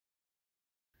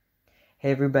Hey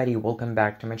everybody, welcome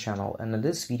back to my channel, and in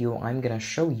this video I'm gonna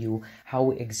show you how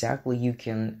exactly you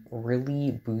can really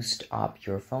boost up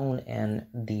your phone and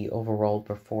the overall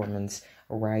performance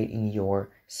right in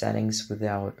your settings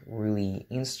without really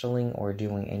installing or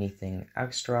doing anything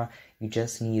extra. You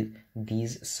just need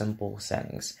these simple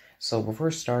settings. So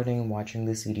before starting watching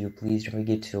this video, please don't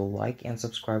forget to like and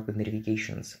subscribe with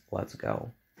notifications. Let's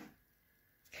go.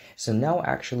 So now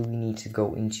actually we need to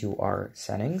go into our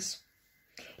settings.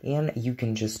 And you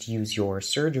can just use your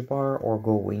search bar or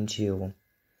go into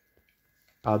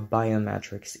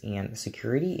biometrics and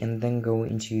security and then go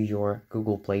into your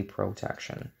Google Play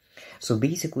protection. So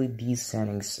basically these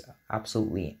settings,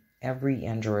 absolutely every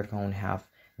Android phone have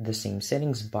the same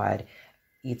settings, but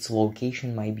its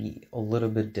location might be a little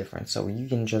bit different. So you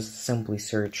can just simply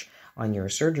search on your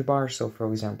search bar. So for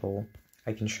example,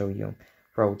 I can show you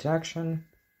protection.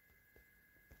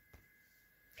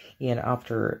 And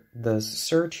after the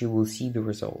search, you will see the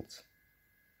results.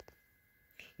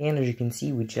 And as you can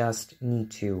see, we just need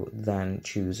to then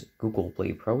choose Google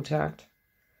Play Protect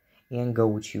and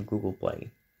go to Google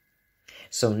Play.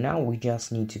 So now we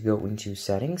just need to go into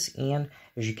settings, and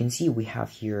as you can see, we have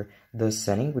here the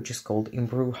setting which is called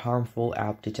Improve Harmful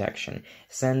App Detection.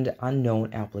 Send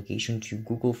unknown application to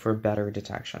Google for better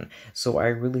detection. So I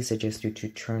really suggest you to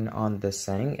turn on this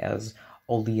setting as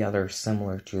all the others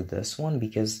similar to this one,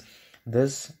 because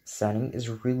this setting is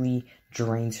really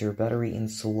drains your battery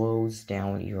and slows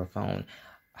down your phone.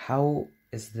 How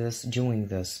is this doing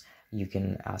this, you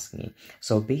can ask me.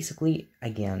 So basically,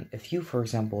 again, if you for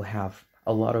example have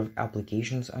a lot of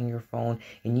applications on your phone,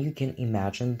 and you can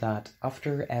imagine that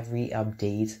after every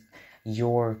update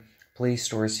your Play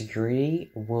Store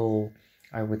security will,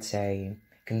 I would say,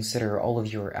 consider all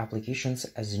of your applications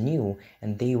as new,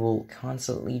 and they will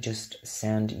constantly just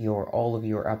send all of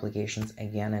your applications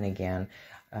again and again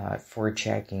for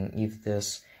checking if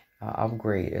this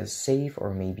upgrade is safe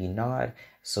or maybe not.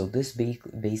 So this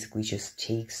basically just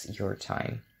takes your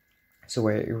time. So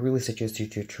I really suggest you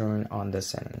to turn on this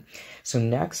setting. So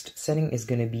next setting is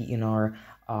going to be in our,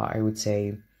 I would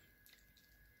say,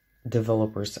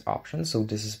 developers option. So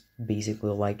this is basically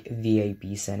like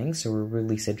VIP settings, so we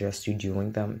really suggest you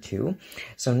doing them too.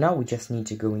 So now we just need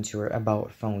to go into our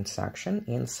about phone section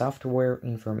and software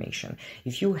information.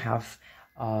 If you have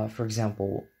for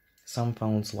example some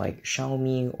phones like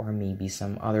Xiaomi or maybe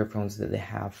some other phones that they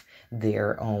have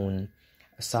their own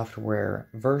software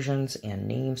versions and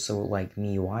names, so like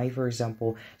MIUI for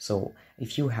example, so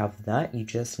if you have that, you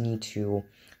just need to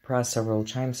press several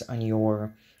times on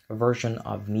your version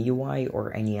of MIUI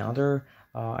or any other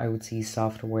I would say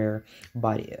software.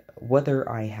 But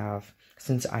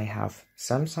since I have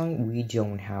Samsung, we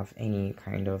don't have any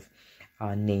kind of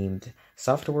named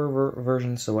software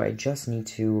version, so I just need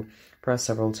to press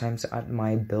several times at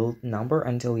my build number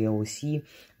until you will see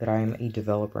that I am a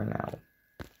developer now.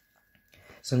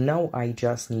 So now I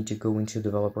just need to go into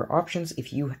developer options.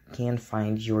 If you can't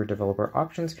find your developer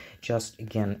options, just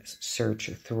again search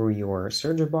through your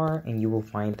search bar and you will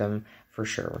find them for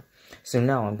sure. So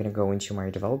now I'm going to go into my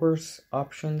developer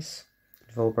options,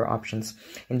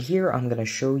 and here I'm going to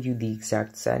show you the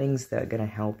exact settings that are going to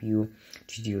help you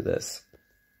to do this.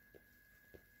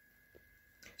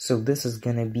 So this is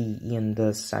going to be in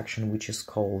the section which is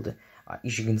called,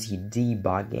 as you can see,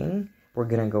 debugging. We're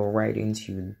going to go right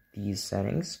into these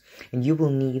settings, and you will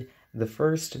need the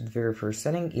very first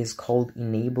setting is called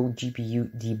Enable GPU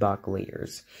Debug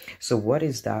Layers. So what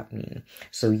does that mean?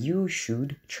 So you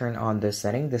should turn on this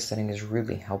setting. This setting is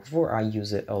really helpful. I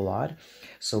use it a lot.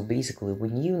 So basically,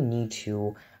 when you need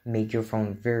to make your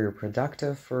phone very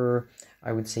productive for,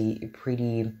 I would say, a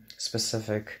pretty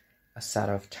specific set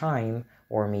of time,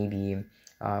 or maybe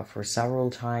for several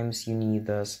times you need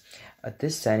this,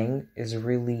 this setting is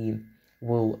really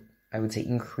will, I would say,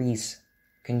 increase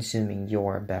consuming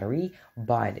your battery,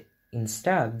 but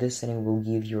instead this setting will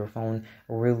give your phone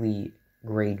a really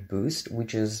great boost,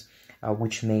 which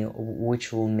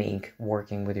will make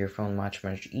working with your phone much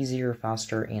easier,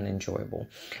 faster, and enjoyable.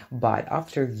 But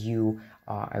after you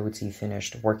I would say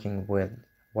finished working with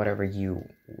whatever you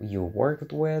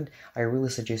worked with, I really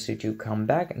suggest you to come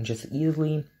back and just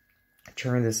easily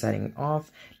turn the setting off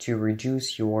to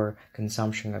reduce your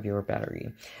consumption of your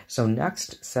battery. So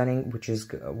next setting, which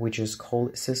is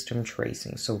called system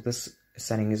tracing. So this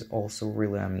setting is also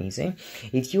really amazing.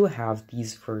 If you have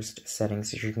these first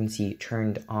settings, as you can see,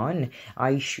 turned on,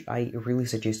 I really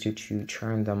suggest you to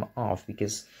turn them off,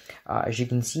 because as you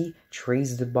can see,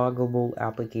 trace debuggable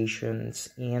applications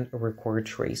and record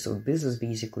trace. So this is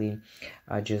basically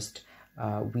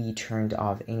we turned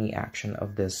off any action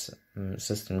of this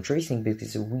system tracing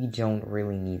because we don't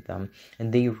really need them,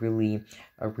 and they really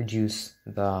reduce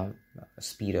the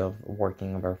speed of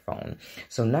working of our phone.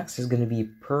 So next is going to be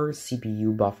per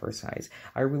CPU buffer size.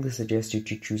 I really suggest you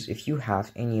to choose, if you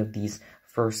have any of these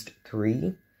first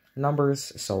three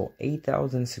numbers, so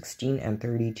 8,000, 16, and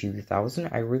 32,000,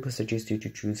 I really suggest you to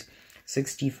choose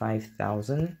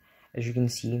 65,000, as you can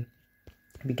see,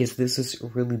 because this is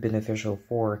really beneficial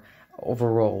for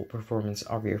overall performance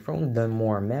of your phone. The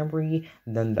more memory,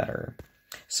 then better.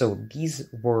 So these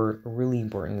were really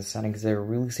important settings that I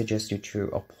really suggest you to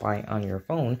apply on your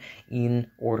phone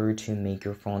in order to make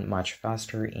your phone much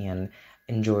faster and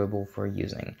enjoyable for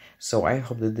using. So I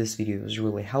hope that this video was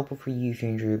really helpful for you. If you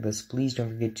enjoyed this, please don't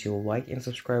forget to like and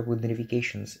subscribe with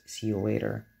notifications. See you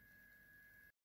later.